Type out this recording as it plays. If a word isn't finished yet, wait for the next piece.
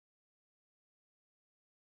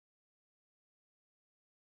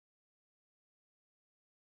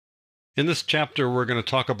In this chapter, we're going to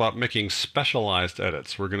talk about making specialized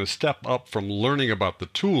edits. We're going to step up from learning about the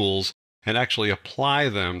tools and actually apply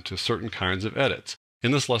them to certain kinds of edits.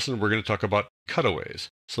 In this lesson, we're going to talk about cutaways.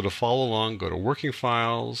 So to follow along, go to Working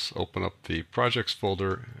Files, open up the Projects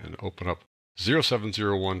folder, and open up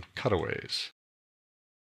 0701 Cutaways.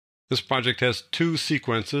 This project has two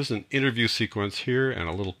sequences, an interview sequence here and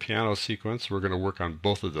a little piano sequence. We're going to work on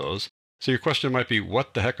both of those. So your question might be,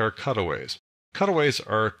 what the heck are cutaways? Cutaways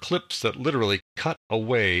are clips that literally cut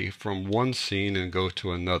away from one scene and go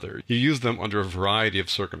to another. You use them under a variety of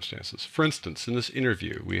circumstances. For instance, in this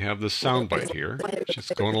interview, we have this soundbite here, which is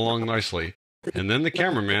going along nicely. And then the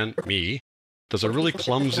cameraman, me, does a really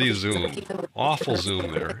clumsy zoom, awful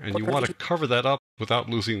zoom there, and you want to cover that up without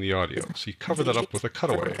losing the audio. So you cover that up with a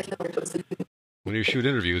cutaway. When you shoot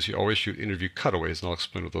interviews, you always shoot interview cutaways, and I'll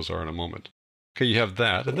explain what those are in a moment. Okay, you have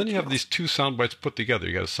that, and then you have these two sound bites put together.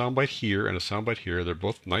 You got a soundbite here and a soundbite here. They're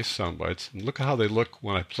both nice sound bites, and look at how they look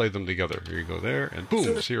when I play them together. Here you go there, and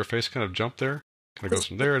boom, see your face kind of jump there? Kind of goes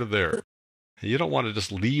from there to there. And you don't want to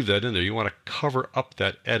just leave that in there. You want to cover up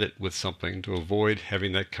that edit with something to avoid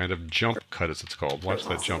having that kind of jump cut, as it's called. Watch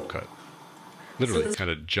that jump cut. Literally, it kind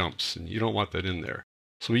of jumps, and you don't want that in there.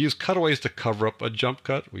 So we use cutaways to cover up a jump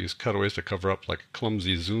cut. We use cutaways to cover up like a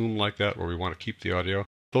clumsy zoom like that, where we want to keep the audio.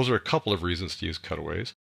 Those are a couple of reasons to use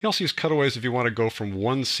cutaways. You also use cutaways if you want to go from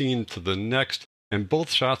one scene to the next, and both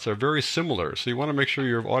shots are very similar. So you want to make sure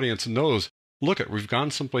your audience knows, look, we've gone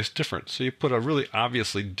someplace different. So you put a really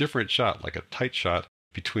obviously different shot, like a tight shot,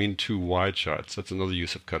 between two wide shots. That's another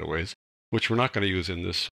use of cutaways, which we're not going to use in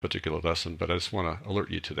this particular lesson, but I just want to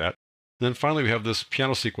alert you to that. And then finally, we have this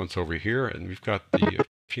piano sequence over here, and we've got the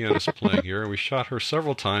pianist playing here, and we shot her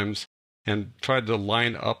several times and tried to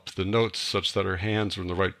line up the notes such that her hands were in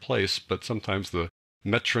the right place, but sometimes the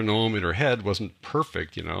metronome in her head wasn't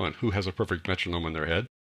perfect, and who has a perfect metronome in their head?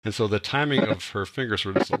 And so the timing of her fingers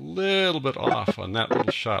were just a little bit off on that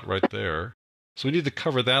little shot right there. So we need to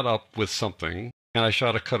cover that up with something, and I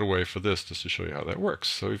shot a cutaway for this just to show you how that works.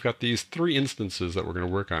 So we've got these three instances that we're going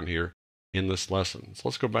to work on here in this lesson. So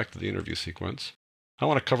let's go back to the interview sequence. I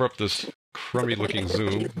want to cover up this crummy looking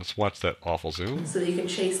zoom. Let's watch that awful zoom. So that you can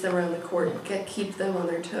chase them around the court and keep them on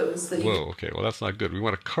their toes. So whoa, okay, well that's not good. We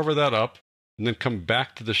want to cover that up and then come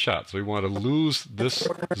back to the shot. So we want to lose this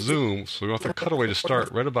zoom. So we want the cutaway to start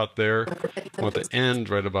right about there. We want the end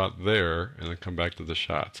right about there, and then come back to the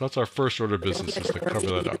shot. So that's our first order of business, is to cover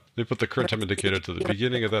that up. They put the current time indicator to the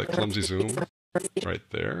beginning of that clumsy zoom right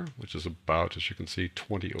there, which is about, as you can see,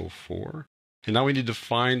 2004. And now we need to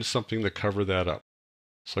find something to cover that up.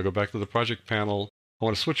 So I go back to the project panel. I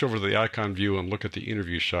want to switch over to the icon view and look at the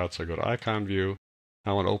interview shot. So I go to icon view.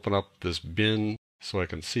 I want to open up this bin so I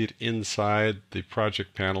can see it inside the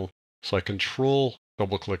project panel. So I control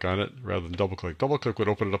double click on it rather than double click. Double click would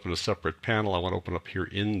open it up in a separate panel. I want to open it up here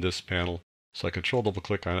in this panel. So I control double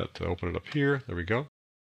click on it to open it up here. There we go.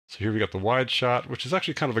 So here we got the wide shot, which is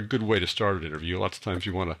actually kind of a good way to start an interview. Lots of times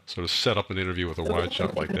you want to sort of set up an interview with a wide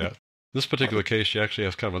shot like that. In this particular case, she actually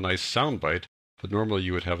has kind of a nice sound bite. But normally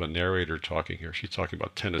you would have a narrator talking here. She's talking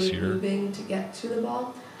about tennis here. Moving to get to the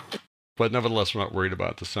ball. But nevertheless, we're not worried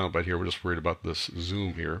about the soundbite here. We're just worried about this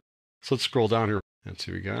zoom here. So let's scroll down here and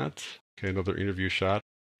see what we got. Okay, another interview shot.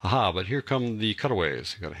 Aha, but here come the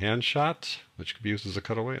cutaways. You got a hand shot, which could be used as a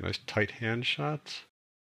cutaway. A nice tight hand shot.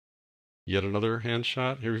 Yet another hand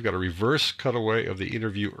shot. Here we've got a reverse cutaway of the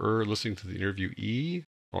interviewer listening to the interviewee.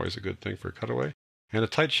 Always a good thing for a cutaway. And a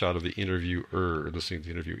tight shot of the interviewer listening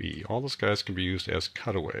to the interviewee. All those guys can be used as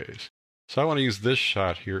cutaways. So I want to use this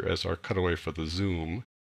shot here as our cutaway for the zoom.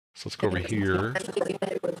 So let's go over here.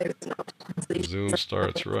 The zoom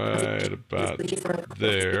starts right about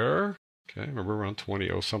there. Okay, remember around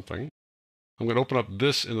 20 something. I'm going to open up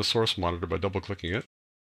this in the source monitor by double clicking it.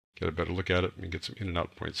 Get a better look at it and get some in and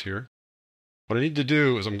out points here. What I need to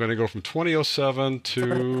do is I'm going to go from 2007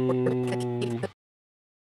 to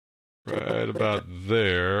right about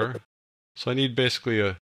there. So I need basically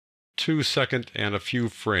a 2 second and a few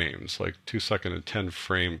frames, like 2 second and 10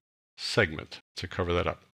 frame segment to cover that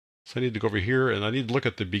up. So I need to go over here and I need to look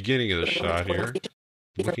at the beginning of the shot here.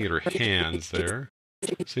 I'm looking at her hands there.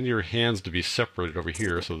 So I need her hands to be separated over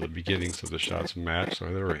here so the beginnings of the shots match. So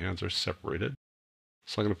there her hands are separated.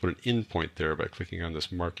 So I'm going to put an in point there by clicking on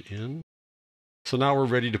this mark in. So now we're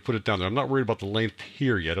ready to put it down there. I'm not worried about the length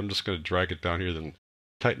here yet. I'm just going to drag it down here, then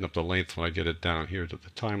tighten up the length when I get it down here to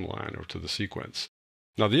the timeline or to the sequence.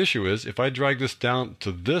 Now the issue is, if I drag this down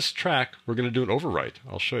to this track, we're going to do an overwrite.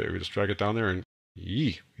 I'll show you. We just drag it down there and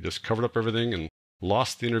we just covered up everything and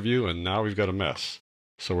lost the interview, and now we've got a mess.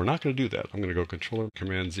 So we're not going to do that. I'm going to go Control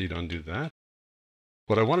Command Z to undo that.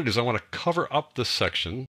 What I want to do is I want to cover up this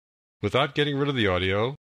section without getting rid of the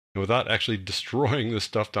audio and without actually destroying this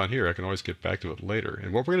stuff down here. I can always get back to it later.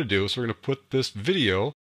 And what we're going to do is we're going to put this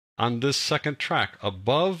video on this second track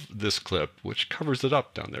above this clip, which covers it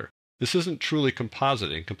up down there. This isn't truly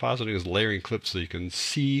compositing. Compositing is layering clips so you can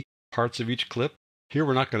see parts of each clip. Here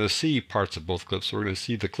we're not going to see parts of both clips, so we're going to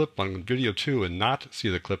see the clip on video 2 and not see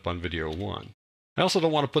the clip on video 1. I also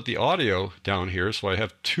don't want to put the audio down here, so I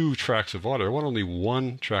have 2 tracks of audio. I want only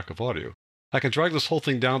 1 track of audio. I can drag this whole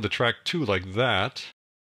thing down to track 2 like that,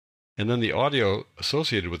 and then the audio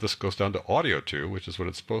associated with this goes down to audio 2, which is what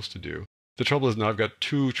it's supposed to do. The trouble is now I've got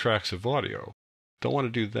 2 tracks of audio. Don't want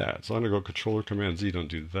to do that, so I'm going to go Controller Command Z, don't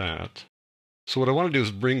do that. So what I want to do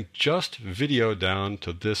is bring just video down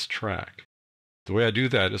to this track. The way I do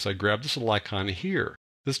that is I grab this little icon here.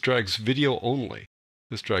 This drags video only.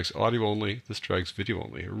 This drags audio only. This drags video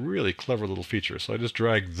only. A really clever little feature. So I just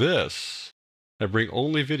drag this. I bring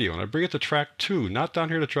only video, and I bring it to track 2, not down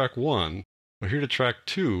here to track 1, but here to track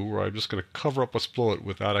 2, where I'm just going to cover up what's below it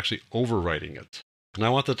without actually overwriting it. And I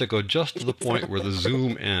want that to go just to the point where the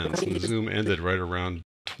zoom ends. And the zoom ended right around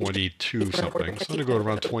 22 something. So I'm going to go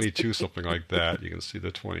around 22 something like that. You can see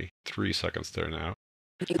the 23 seconds there now.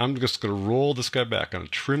 I'm just going to roll this guy back. I'm going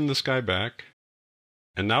to trim this guy back.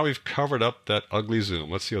 And now we've covered up that ugly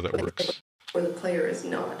zoom. Let's see how that works. Where the player is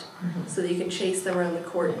not, so that you can chase them around the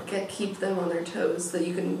court and keep them on their toes so that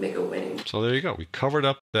you can make a winning. So there you go. We covered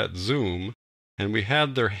up that zoom, and we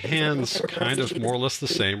had their hands kind of more or less the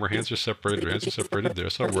same. Our hands are separated. Our hands are separated there,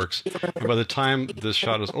 so it works. And by the time this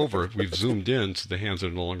shot is over, we've zoomed in, so the hands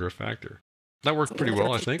are no longer a factor. That worked pretty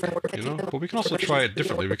well, I think. But we can also try it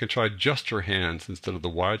differently. We can try just our hands instead of the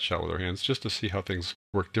wide shot with our hands, just to see how things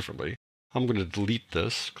work differently. I'm going to delete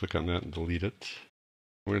this. Click on that and delete it.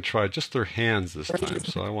 We're going to try just their hands this time.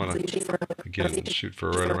 So I want to, again, shoot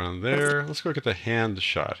for right around there. Let's go get the hand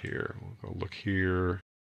shot here. We'll go look here.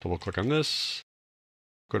 Double click on this.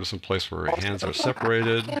 Go to some place where our hands are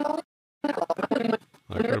separated. Like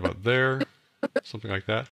right about there. Something like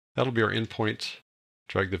that. That'll be our endpoint.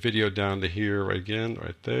 Drag the video down to here right again,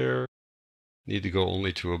 right there. Need to go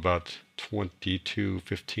only to about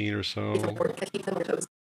 22:15 or so.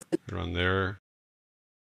 Around there.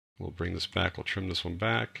 We'll bring this back. We'll trim this one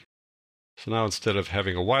back. So now instead of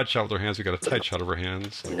having a wide shot with our hands, we've got a tight shot of our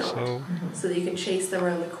hands, like so. So that you can chase them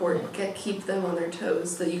around the court and keep them on their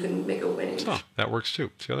toes so that you can make a winning. So that works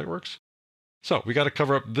too. See how that works? So we got to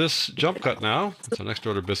cover up this jump cut now. It's a next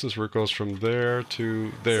order business where it goes from there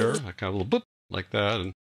to there, like kind of a little boop like that.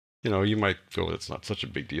 And you might feel it's not such a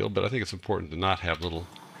big deal, but I think it's important to not have little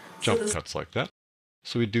jump cuts like that.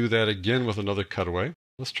 So we do that again with another cutaway.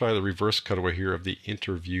 Let's try the reverse cutaway here of the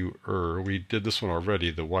interviewer. We did this one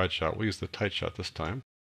already, the wide shot. We'll use the tight shot this time.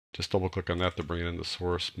 Just double click on that to bring it in the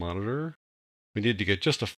source monitor. We need to get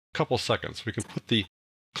just a couple seconds. We can put the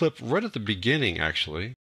clip right at the beginning,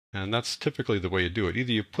 actually. And that's typically the way you do it.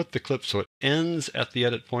 Either you put the clip so it ends at the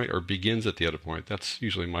edit point or begins at the edit point. That's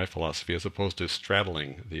usually my philosophy, as opposed to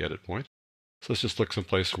straddling the edit point. So let's just look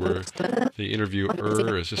someplace where the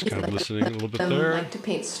interviewer is just kind of listening a little bit there. Like to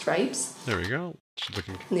paint stripes. There we go.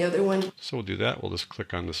 And the other one. So we'll do that. We'll just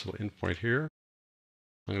click on this little endpoint here.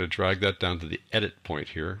 I'm going to drag that down to the edit point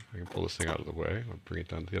here. I can pull this thing out of the way. I'll bring it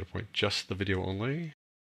down to the edit point. Just the video only.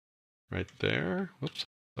 Right there. Whoops.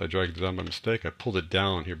 I dragged it down by mistake. I pulled it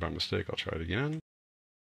down here by mistake. I'll try it again.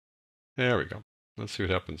 There we go. Let's see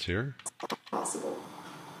what happens here. Possible.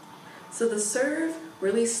 So the serve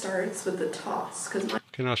really starts with the toss.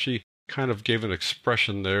 Okay, now she kind of gave an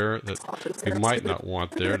expression there that we might not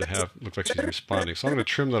want there to have look like she's responding. So I'm going to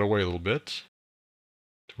trim that away a little bit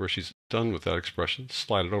to where she's done with that expression.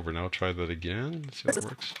 Slide it over now. Try that again. Let's see how it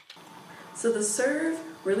works. So the serve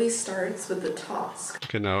really starts with the toss.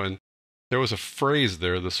 Okay, now, and there was a phrase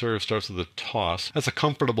there. The serve starts with a toss. That's a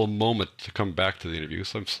comfortable moment to come back to the interview.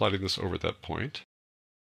 So I'm sliding this over at that point.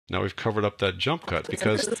 Now we've covered up that jump cut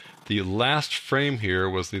because the last frame here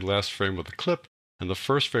was the last frame of the clip, and the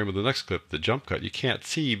first frame of the next clip, the jump cut, you can't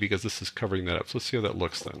see because this is covering that up. So let's see how that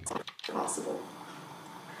looks then. Possible.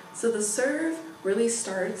 So the serve really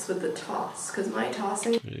starts with the toss, because my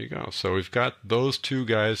tossing... There you go. So we've got those two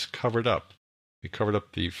guys covered up. We covered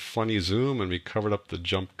up the funny zoom, and we covered up the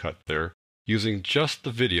jump cut there, using just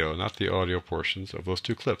the video, not the audio portions of those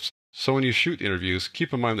two clips. So when you shoot interviews,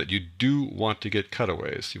 keep in mind that you do want to get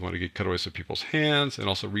cutaways. You want to get cutaways of people's hands and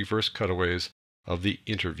also reverse cutaways of the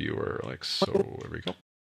interviewer, like so. There we go.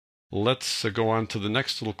 Let's go on to the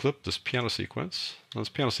next little clip, this piano sequence. Now, this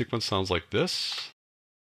piano sequence sounds like this.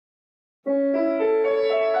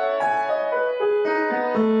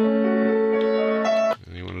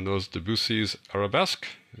 Anyone who knows Debussy's Arabesque?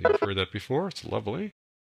 You've heard that before. It's lovely.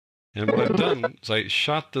 And what I've done is I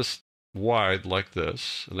shot this wide like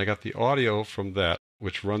this, and I got the audio from that,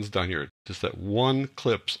 which runs down here. Just that one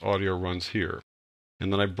clip's audio runs here.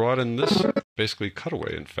 And then I brought in this basically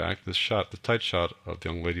cutaway, in fact, this shot, the tight shot of the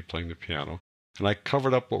young lady playing the piano. And I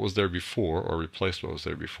covered up what was there before, or replaced what was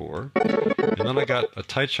there before. And then I got a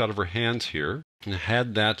tight shot of her hands here, and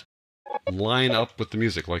had that line up with the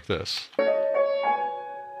music like this.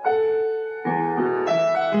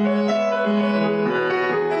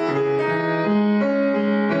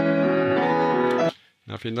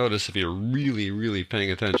 Now if you notice, if you're really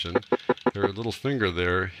paying attention, her little finger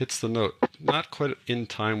there hits the note, not quite in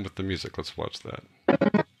time with the music. Let's watch that.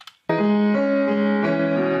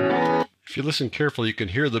 If you listen carefully, you can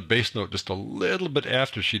hear the bass note just a little bit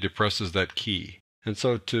after she depresses that key. And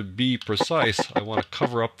so to be precise, I want to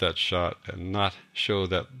cover up that shot and not show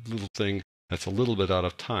that little thing that's a little bit out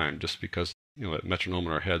of time, just because, that metronome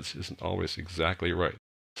in our heads isn't always exactly right.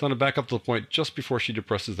 So I'm going to back up to the point just before she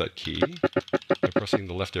depresses that key by pressing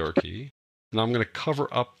the left arrow key. Now I'm going to cover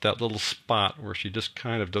up that little spot where she just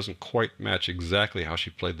kind of doesn't quite match exactly how she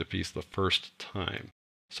played the piece the first time.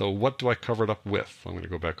 So what do I cover it up with? I'm going to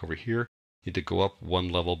go back over here. Need to go up one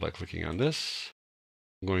level by clicking on this.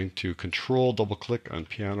 I'm going to Control double click on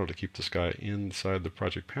piano to keep this guy inside the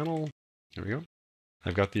project panel. There we go.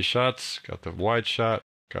 I've got these shots, got the wide shot,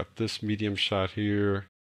 got this medium shot here,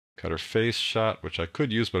 got her face shot, which I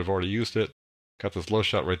could use, but I've already used it. Got this low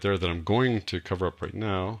shot right there that I'm going to cover up right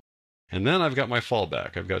now. And then I've got my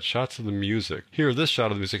fallback. I've got shots of the music. Here, this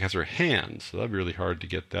shot of the music has her hands, so that'd be really hard to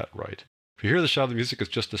get that right. If you hear the shot of the music, it's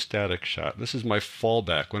just a static shot. This is my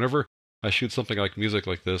fallback. Whenever I shoot something like music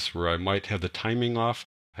like this, where I might have the timing off,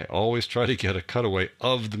 I always try to get a cutaway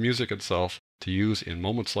of the music itself to use in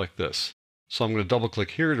moments like this. So I'm going to double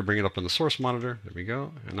click here to bring it up in the source monitor. There we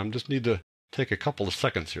go. And I just need to take a couple of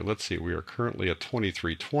seconds here. Let's see. We are currently at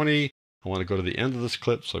 2320. I want to go to the end of this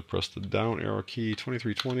clip, so I press the down arrow key,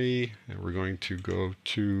 2320, and we're going to go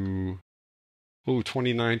to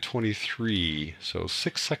 2923. So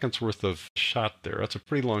 6 seconds worth of shot there. That's a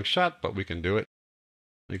pretty long shot, but we can do it.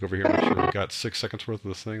 Let me go over here and make sure we've got 6 seconds worth of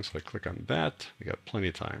this thing. So I click on that. We got plenty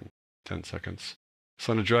of time, 10 seconds.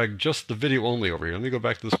 So I'm going to drag just the video only over here. Let me go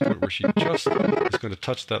back to this point where she just is going to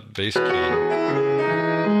touch that bass key.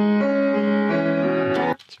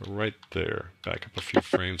 So right there, back up a few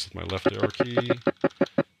frames with my left arrow key.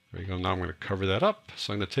 There we go. Now I'm going to cover that up.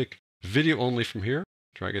 So I'm going to take video only from here,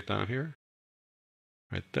 drag it down here,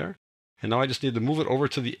 right there. And now I just need to move it over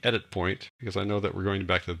to the edit point, because I know that we're going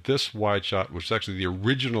back to this wide shot, which is actually the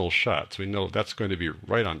original shot. So we know that's going to be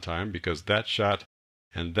right on time, because that shot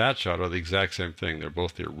and that shot are the exact same thing. They're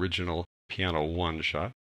both the original piano 1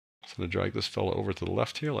 shot. So I'm going to drag this fellow over to the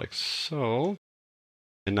left here, like so.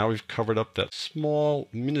 And now we've covered up that small,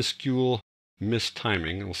 minuscule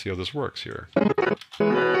mistiming, and we'll see how this works here. There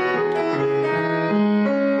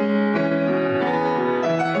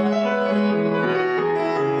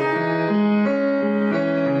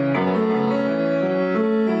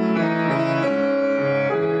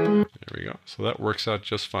we go. So that works out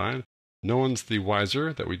just fine. No one's the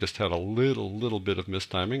wiser that we just had a little bit of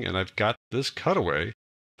mistiming, and I've got this cutaway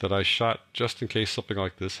that I shot just in case something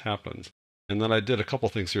like this happens. And then I did a couple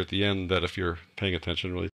things here at the end that if you're paying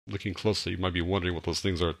attention, really looking closely, you might be wondering what those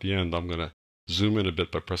things are at the end. I'm going to zoom in a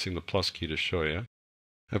bit by pressing the plus key to show you.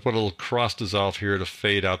 I put a little cross dissolve here to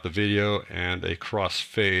fade out the video and a cross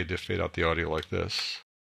fade to fade out the audio like this.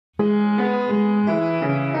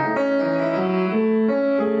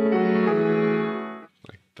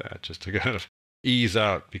 Like that, just to kind of ease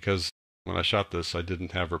out, because when I shot this, I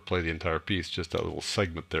didn't have her play the entire piece, just that little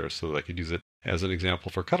segment there so that I could use it as an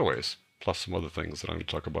example for cutaways, plus some other things that I'm going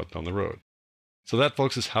to talk about down the road. So that,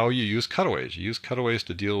 folks, is how you use cutaways. You use cutaways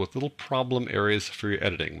to deal with little problem areas for your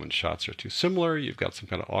editing. When shots are too similar, you've got some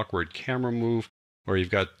kind of awkward camera move, or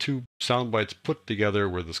you've got two sound bites put together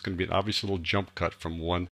where there's going to be an obvious little jump cut from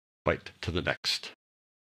one bite to the next.